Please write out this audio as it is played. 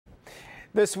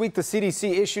This week, the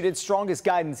CDC issued its strongest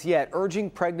guidance yet, urging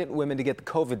pregnant women to get the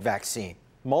COVID vaccine.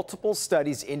 Multiple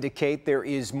studies indicate there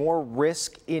is more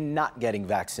risk in not getting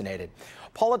vaccinated.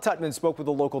 Paula Tutman spoke with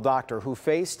a local doctor who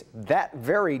faced that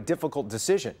very difficult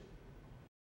decision.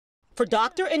 For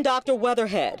Dr. and Dr.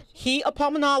 Weatherhead, he a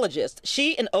pulmonologist,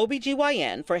 she an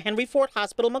OBGYN for Henry Ford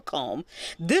Hospital Macomb,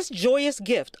 this joyous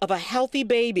gift of a healthy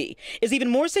baby is even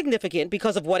more significant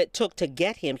because of what it took to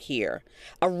get him here.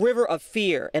 A river of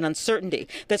fear and uncertainty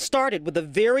that started with the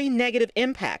very negative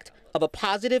impact of a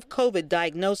positive COVID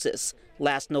diagnosis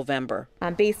last November.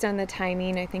 Based on the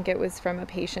timing, I think it was from a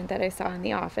patient that I saw in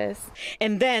the office.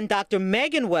 And then Dr.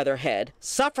 Megan Weatherhead,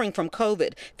 suffering from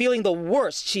COVID, feeling the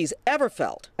worst she's ever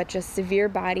felt. But just severe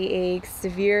body aches,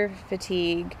 severe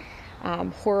fatigue,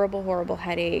 horrible, horrible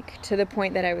headache, to the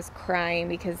point that I was crying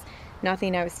because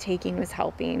nothing I was taking was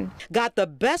helping. Got the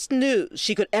best news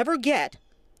she could ever get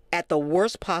at the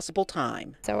worst possible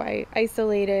time. So I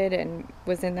isolated and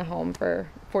was in the home for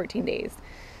 14 days.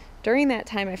 During that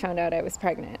time, I found out I was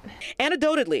pregnant.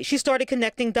 Anecdotally, she started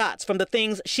connecting dots from the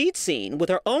things she'd seen with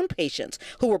her own patients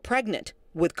who were pregnant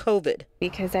with COVID.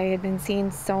 Because I had been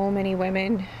seeing so many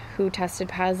women who tested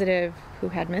positive, who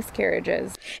had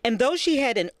miscarriages. And though she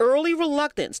had an early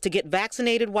reluctance to get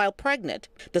vaccinated while pregnant,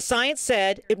 the science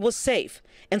said it was safe.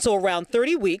 And so around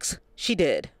 30 weeks, she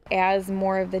did. As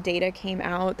more of the data came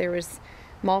out, there was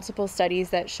multiple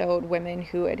studies that showed women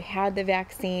who had had the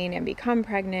vaccine and become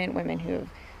pregnant, women who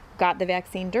got the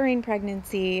vaccine during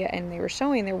pregnancy, and they were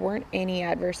showing there weren't any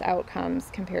adverse outcomes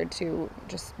compared to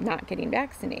just not getting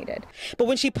vaccinated. But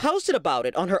when she posted about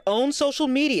it on her own social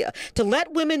media to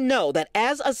let women know that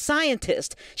as a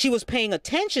scientist, she was paying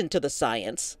attention to the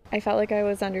science, I felt like I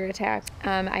was under attack.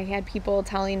 I had people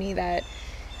telling me that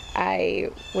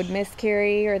I would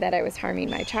miscarry or that I was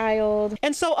harming my child.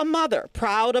 And so a mother,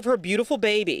 proud of her beautiful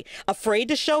baby, afraid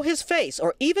to show his face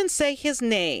or even say his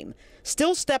name,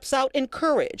 still steps out in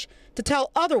courage to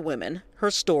tell other women her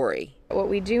story. What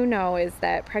we do know is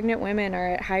that pregnant women are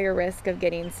at higher risk of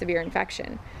getting severe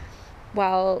infection.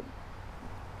 While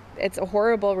it's a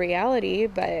horrible reality,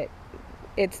 but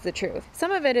it's the truth.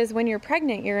 Some of it is when you're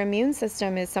pregnant, your immune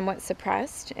system is somewhat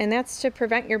suppressed, and that's to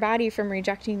prevent your body from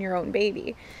rejecting your own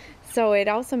baby. So it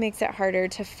also makes it harder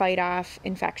to fight off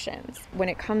infections. When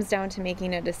it comes down to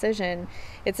making a decision,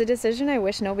 it's a decision I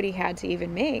wish nobody had to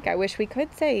even make. I wish we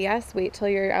could say, yes, wait till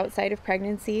you're outside of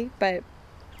pregnancy, but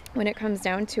when it comes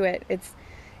down to it,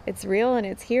 it's real and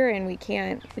it's here, and we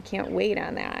can't wait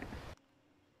on that.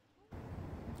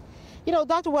 You know,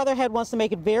 Dr. Weatherhead wants to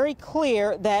make it very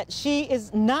clear that she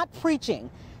is not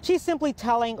preaching. She's simply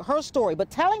telling her story,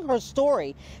 but telling her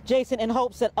story, Jason, in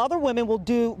hopes that other women will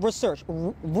do research,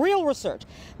 real research,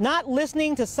 not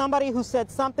listening to somebody who said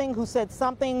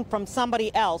something from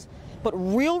somebody else, but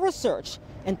real research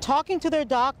and talking to their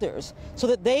doctors so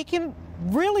that they can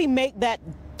really make that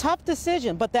tough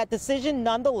decision, but that decision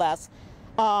nonetheless,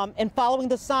 and following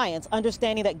the science,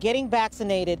 understanding that getting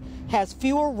vaccinated has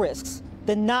fewer risks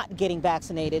than not getting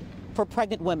vaccinated for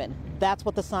pregnant women. That's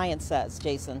what the science says,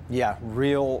 Jason. Yeah,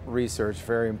 real research,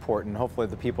 very important. Hopefully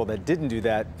the people that didn't do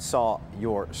that saw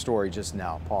your story just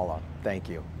now. Paula, thank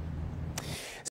you.